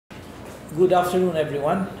Good afternoon,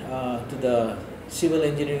 everyone, to the civil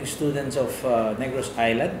engineering students of Negros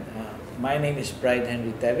Island. My name is Pryde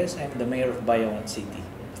Teves. I'm the mayor of Bayawan City.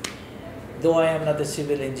 Though I am not a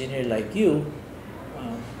civil engineer like you,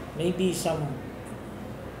 maybe some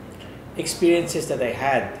experiences that I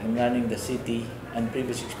had in running the city and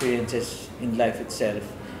previous experiences in life itself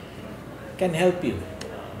can help you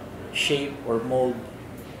shape or mold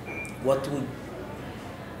what would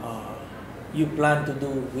you plan to do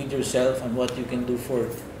with yourself and what you can do for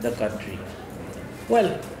the country.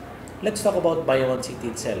 Well, let's talk about Bayawan City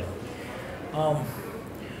itself. 1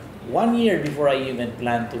 year before I even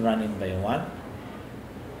planned to run in Bayawan,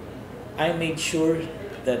 I made sure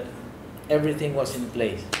that everything was in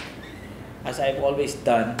place. As I've always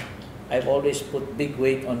done, I've always put big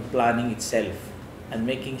weight on planning itself and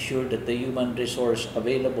making sure that the human resource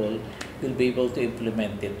available will be able to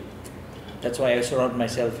implement it. That's why I surround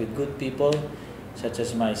myself with good people, such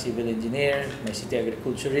as my civil engineer, my city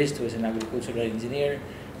agriculturist, who is an agricultural engineer,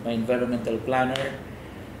 my environmental planner,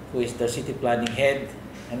 who is the city planning head,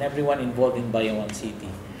 and everyone involved in Bayawan City.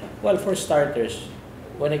 Well, for starters,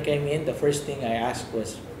 when I came in, the first thing I asked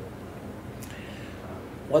was,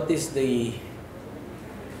 what is the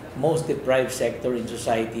most deprived sector in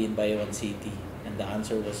society in Bayawan City? And the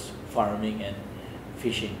answer was farming and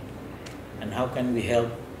fishing. And how can we help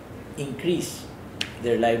increase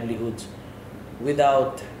their livelihoods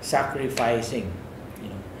without sacrificing,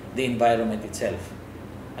 the environment itself?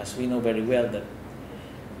 As we know very well that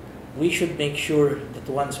we should make sure that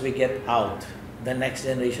once we get out, the next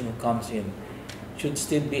generation who comes in should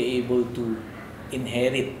still be able to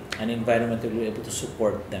inherit an environment that will be able to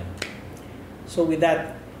support them. So with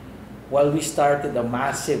that, while we started a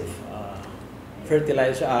massive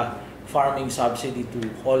farming subsidy to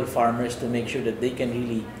all farmers to make sure that they can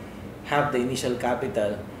really have the initial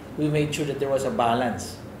capital, we made sure that there was a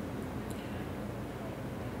balance.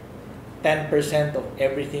 10% of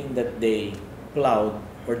everything that they plowed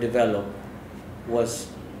or developed was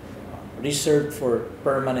reserved for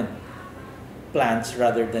permanent plants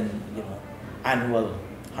rather than annual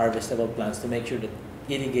harvestable plants, to make sure that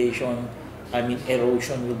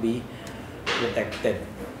erosion will be protected.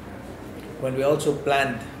 When we also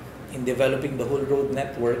planned in developing the whole road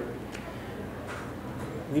network,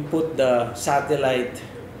 we put the satellite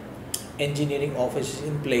engineering offices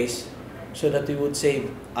in place so that we would save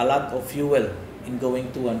a lot of fuel in going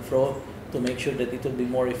to and fro, to make sure that it will be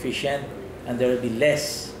more efficient and there will be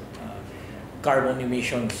less carbon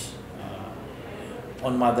emissions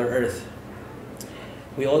on Mother Earth.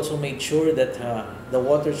 We also made sure that the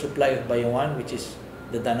water supply of Bayawan, which is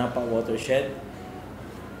the Danapa watershed,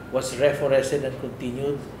 was reforested and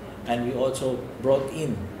continued, and we also brought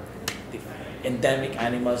in the endemic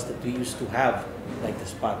animals that we used to have, like the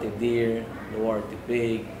spotted deer, the warty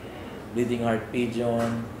pig, bleeding heart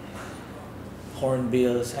pigeon,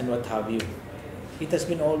 hornbills, and what have you. It has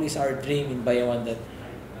been always our dream in Bayawan that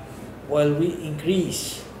while we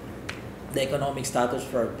increase the economic status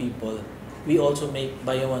for our people, we also make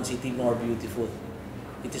Bayawan City more beautiful.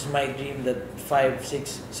 It is my dream that 5,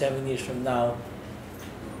 6, 7 years from now,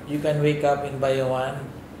 you can wake up in Bayawan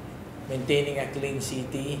maintaining a clean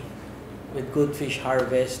city with good fish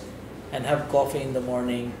harvest and have coffee in the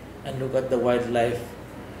morning and look at the wildlife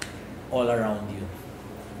all around you.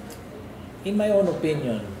 In my own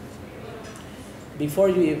opinion, before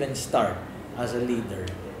you even start as a leader,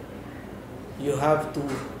 you have to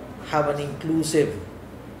have an inclusive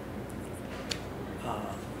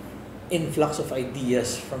influx of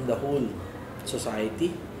ideas from the whole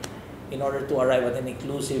society in order to arrive at an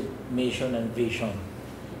inclusive mission and vision,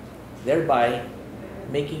 thereby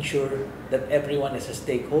making sure that everyone is a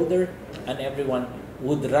stakeholder and everyone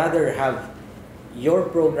would rather have your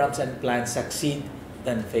programs and plans succeed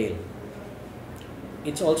than fail.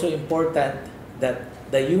 It's also important that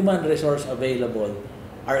the human resource available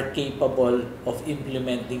are capable of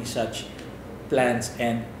implementing such plans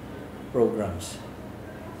and programs.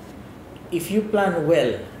 If you plan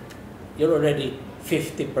well, you're already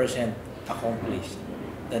 50% accomplished.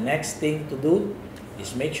 The next thing to do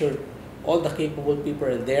is make sure all the capable people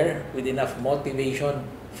are there with enough motivation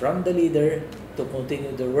from the leader to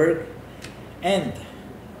continue the work and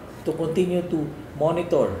to continue to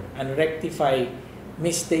monitor and rectify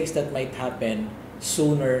mistakes that might happen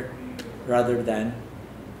sooner rather than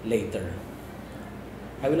later.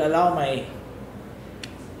 I will allow my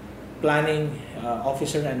planning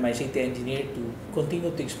officer and my city engineer to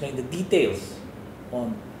continue to explain the details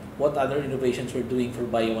on what other innovations we're doing for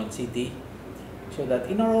Bayawan City, so that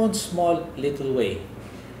in our own small little way,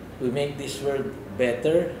 we make this world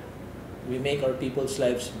better, we make our people's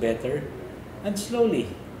lives better, and slowly,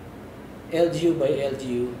 LGU by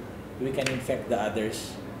LGU, we can infect the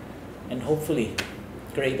others and hopefully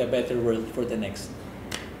create a better world for the next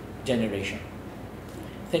generation.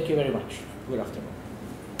 Thank you very much. Good afternoon.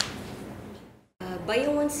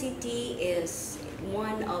 Bayawan City is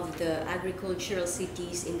one of the agricultural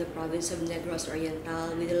cities in the province of Negros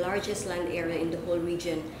Oriental with the largest land area in the whole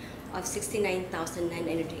region of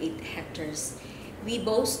 69,908 hectares. We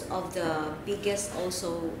boast of the biggest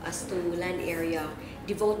also as to land area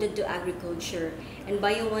devoted to agriculture, and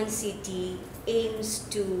Bayawan City aims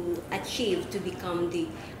to achieve to become the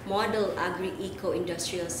model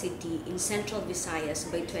agri-eco-industrial city in Central Visayas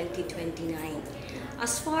by 2029.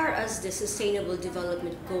 As far as the sustainable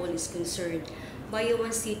development goal is concerned,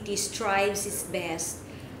 Bayawan City strives its best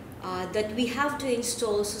that we have to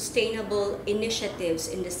install sustainable initiatives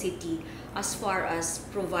in the city as far as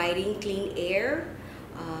providing clean air,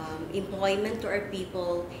 employment to our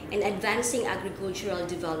people, and advancing agricultural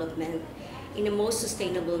development in the most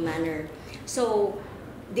sustainable manner. So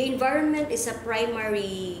the environment is a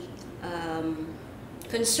primary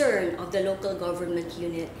concern of the local government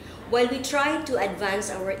unit. While we try to advance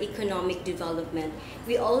our economic development,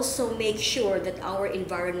 we also make sure that our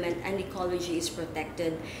environment and ecology is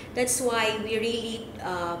protected. That's why we really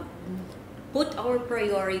put our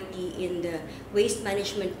priority in the waste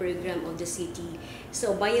management program of the city.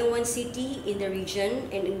 So Bayawan City in the region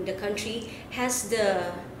and in the country has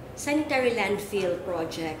the sanitary landfill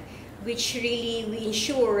project, which really we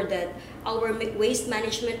ensure that our waste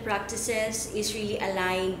management practices is really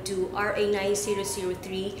aligned to RA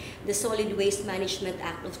 9003, the Solid Waste Management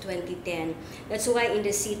Act of 2010. That's why in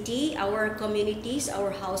the city, our communities,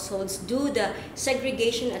 our households do the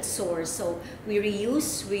segregation at source. So we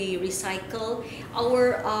reuse, we recycle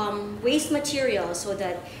our waste material so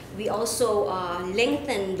that we also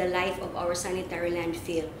lengthen the life of our sanitary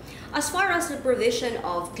landfill. As far as the provision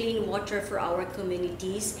of clean water for our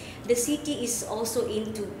communities, the city is also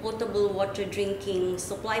into potable water drinking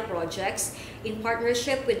supply projects in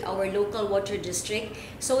partnership with our local water district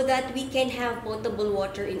so that we can have potable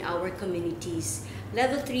water in our communities.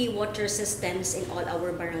 Level 3 water systems in all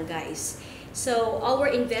our barangays. So our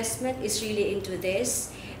investment is really into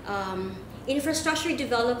this. Infrastructure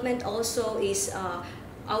development also is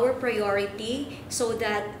our priority so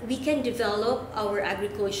that we can develop our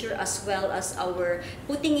agriculture as well as our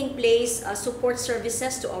putting in place support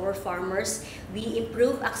services to our farmers. We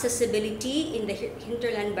improve accessibility in the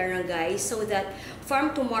hinterland barangays so that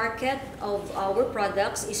farm to market of our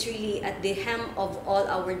products is really at the hem of all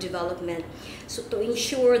our development. So to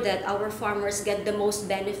ensure that our farmers get the most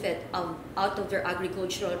benefit out of their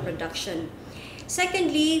agricultural production.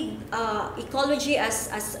 Secondly, ecology as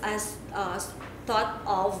thought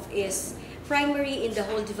of is primary in the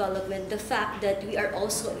whole development, the fact that we are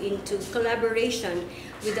also into collaboration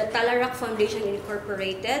with the Talarak Foundation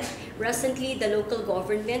Incorporated. Recently, the local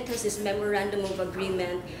government has this memorandum of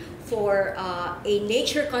agreement for a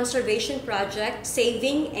nature conservation project,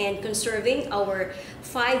 saving and conserving our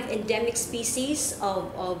 5 endemic species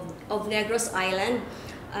of Negros Island.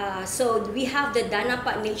 So we have the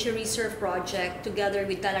Danapa Nature Reserve Project together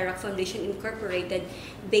with Talarak Foundation Incorporated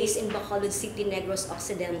based in Bacolod City, Negros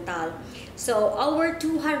Occidental. So our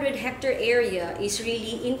 200-hectare area is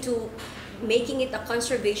really into making it a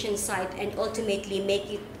conservation site and ultimately make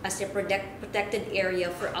it as a protected area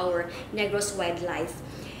for our Negros wildlife.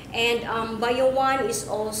 And Bayawan is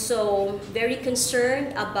also very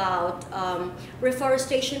concerned about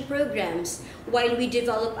reforestation programs. While we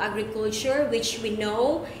develop agriculture, which we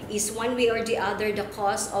know is one way or the other the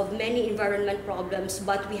cause of many environment problems,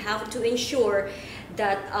 but we have to ensure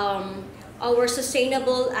that our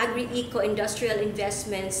sustainable agri-eco-industrial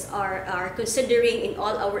investments are considering in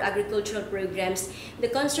all our agricultural programs. The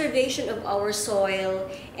conservation of our soil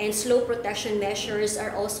and slope protection measures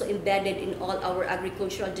are also embedded in all our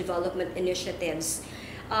agricultural development initiatives.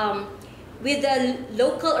 With the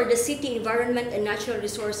local or the city environment and natural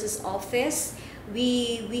resources office,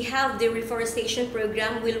 we have the reforestation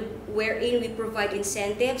program wherein we provide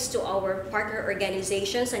incentives to our partner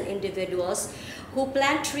organizations and individuals who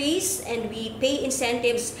plant trees, and we pay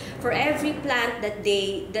incentives for every plant that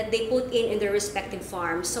they put in their respective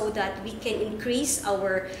farms so that we can increase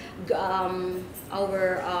our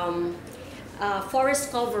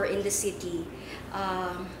forest cover in the city.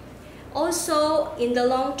 Also, in the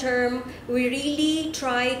long term, we really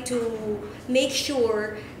try to make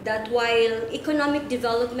sure that while economic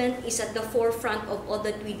development is at the forefront of all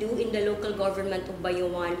that we do in the local government of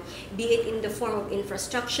Bayawan, be it in the form of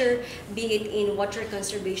infrastructure, be it in water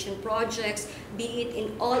conservation projects, be it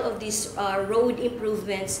in all of these road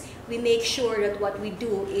improvements, we make sure that what we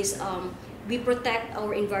do is we protect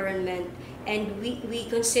our environment, and we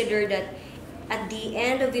consider that at the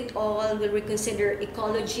end of it all, we consider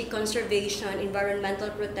ecology conservation,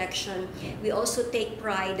 environmental protection. We also take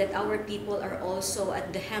pride that our people are also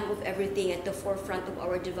at the hem of everything, at the forefront of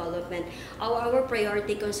our development. Our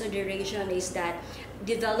priority consideration is that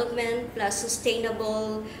development plus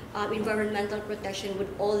sustainable environmental protection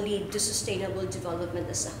would all lead to sustainable development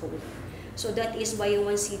as a whole. So that is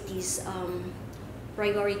Bayuan City's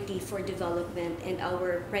priority for development and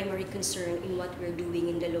our primary concern in what we're doing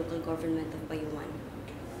in the local government of Bayuan.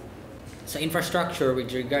 So infrastructure,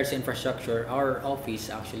 with regards to infrastructure, our office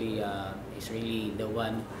actually is really the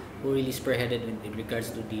one who really spearheaded in regards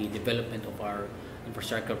to the development of our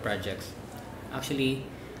infrastructure projects. Actually,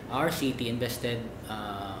 our city invested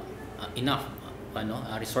enough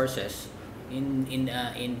resources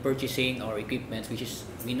in purchasing our equipment, which is,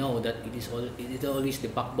 we know that it is always the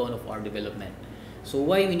backbone of our development. So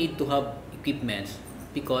why we need to have equipments?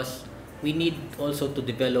 Because we need also to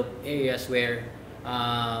develop areas where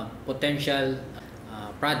potential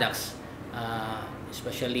products,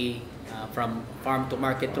 especially from farm to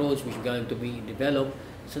market roads, which are going to be developed,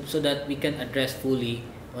 so that we can address fully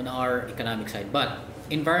on our economic side. But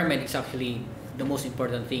environment is actually the most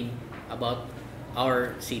important thing about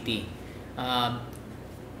our city.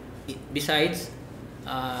 Besides,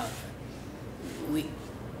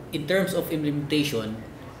 in terms of implementation,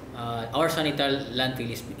 our sanitary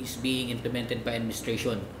landfill is being implemented by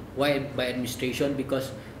administration. Why by administration?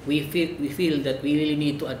 Because we feel that we really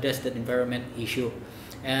need to address that environment issue.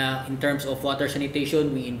 In terms of water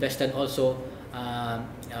sanitation, we invested also a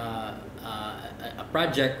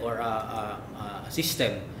project or a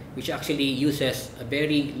system which actually uses a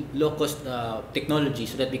very low-cost technology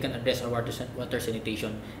so that we can address our water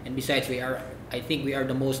sanitation. And besides, I think we are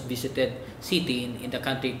the most visited city in the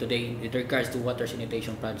country today with regards to water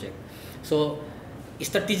sanitation project. So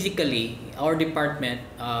strategically, our department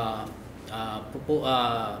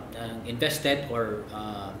invested or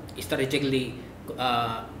strategically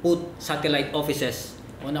put satellite offices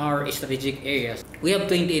on our strategic areas. We have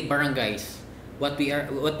 28 barangays. What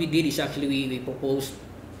we did is actually we proposed.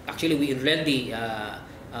 Actually, we already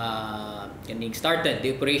started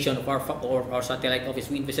the operation of our satellite office.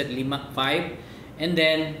 We invested 5, and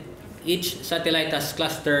then each satellite has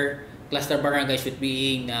cluster barangays with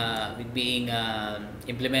being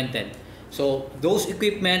implemented. So those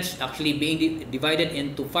equipments actually being divided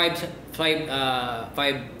into five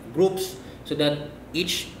groups, so that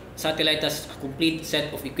each satellite has a complete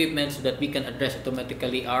set of equipment so that we can address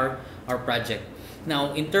automatically our project.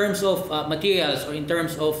 Now, in terms of materials, or in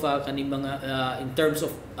terms of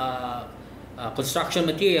construction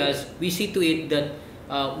materials, we see to it that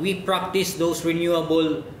we practice those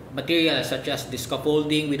renewable materials such as the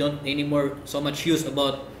scaffolding. We don't anymore so much use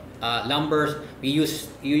about lumber. You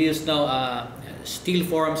use now steel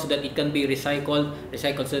forms so that it can be recycled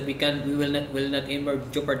so that we will not anymore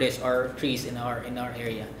jeopardize our trees in our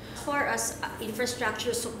area. As far as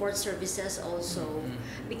infrastructure support services also,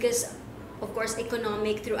 because of course,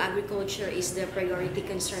 economic through agriculture is the priority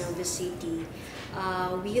concern of the city.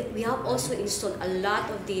 We have also installed a lot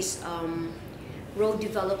of these road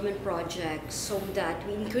development projects so that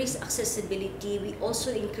we increase accessibility. We also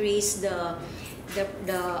increase the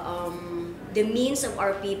means of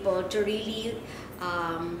our people to really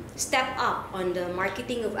step up on the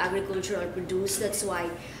marketing of agricultural produce. That's why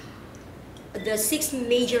the 6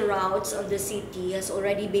 major routes of the city has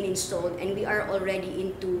already been installed, and we are already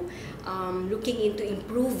into looking into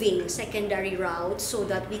improving secondary routes so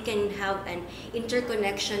that we can have an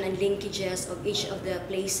interconnection and linkages of each of the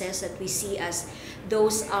places that we see as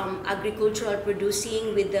those agricultural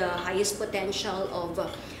producing with the highest potential of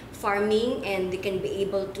farming, and they can be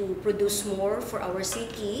able to produce more for our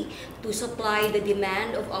city to supply the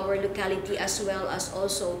demand of our locality, as well as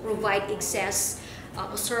also provide excess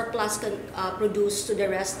surplus produce to the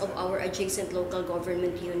rest of our adjacent local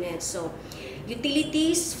government units. So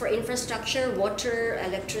utilities for infrastructure, water,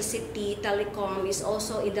 electricity, telecom is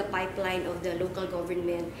also in the pipeline of the local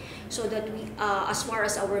government, so that we, as far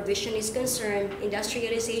as our vision is concerned,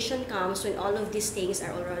 industrialization comes when all of these things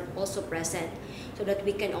are also present, so that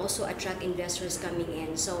we can also attract investors coming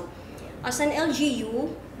in. So as an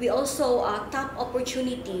LGU, we also tap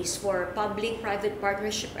opportunities for public-private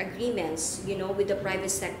partnership agreements, with the private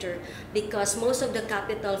sector, because most of the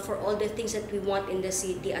capital for all the things that we want in the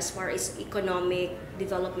city as far as economic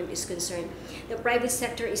development is concerned, the private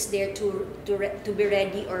sector is there to be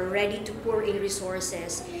ready to pour in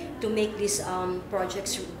resources to make these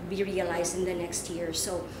projects be realized in the next year.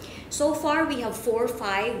 So far we have 4 or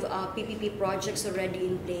 5 PPP projects already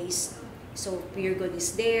in place. So Pure Good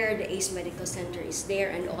is there, the ACE Medical Center is there,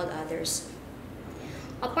 and all others.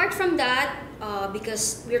 Apart from that,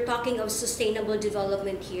 because we're talking of sustainable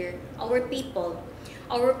development here, our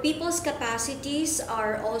people's capacities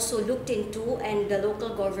are also looked into, and the local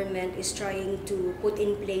government is trying to put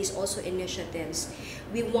in place also initiatives.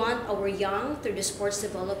 We want our young, through the sports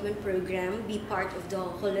development program, be part of the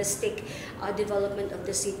holistic development of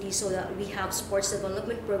the city, so that we have sports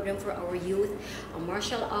development program for our youth,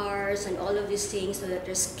 martial arts, and all of these things, so that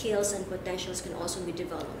their skills and potentials can also be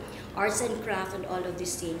developed. Arts and craft and all of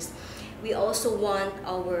these things. We also want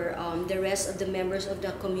our the rest of the members of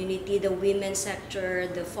the community, the women's sector,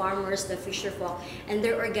 the farmers, the fisherfolk, and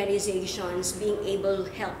their organizations being able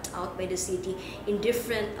helped out by the city in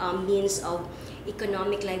different means of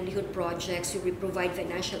economic livelihood projects. We provide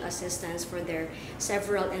financial assistance for their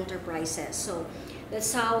several enterprises. So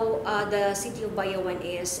that's how the city of Bayawan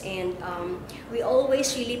is, and we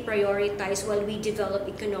always really prioritize while we develop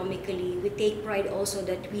economically. We take pride also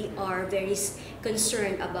that we are very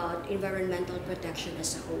concerned about environmental protection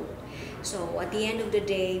as a whole. So at the end of the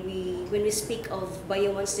day, when we speak of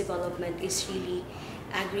Bayawan's development, it's really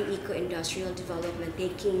agri-eco-industrial development,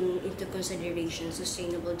 taking into consideration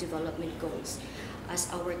sustainable development goals as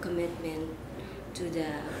our commitment to the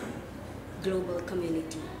global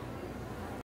community.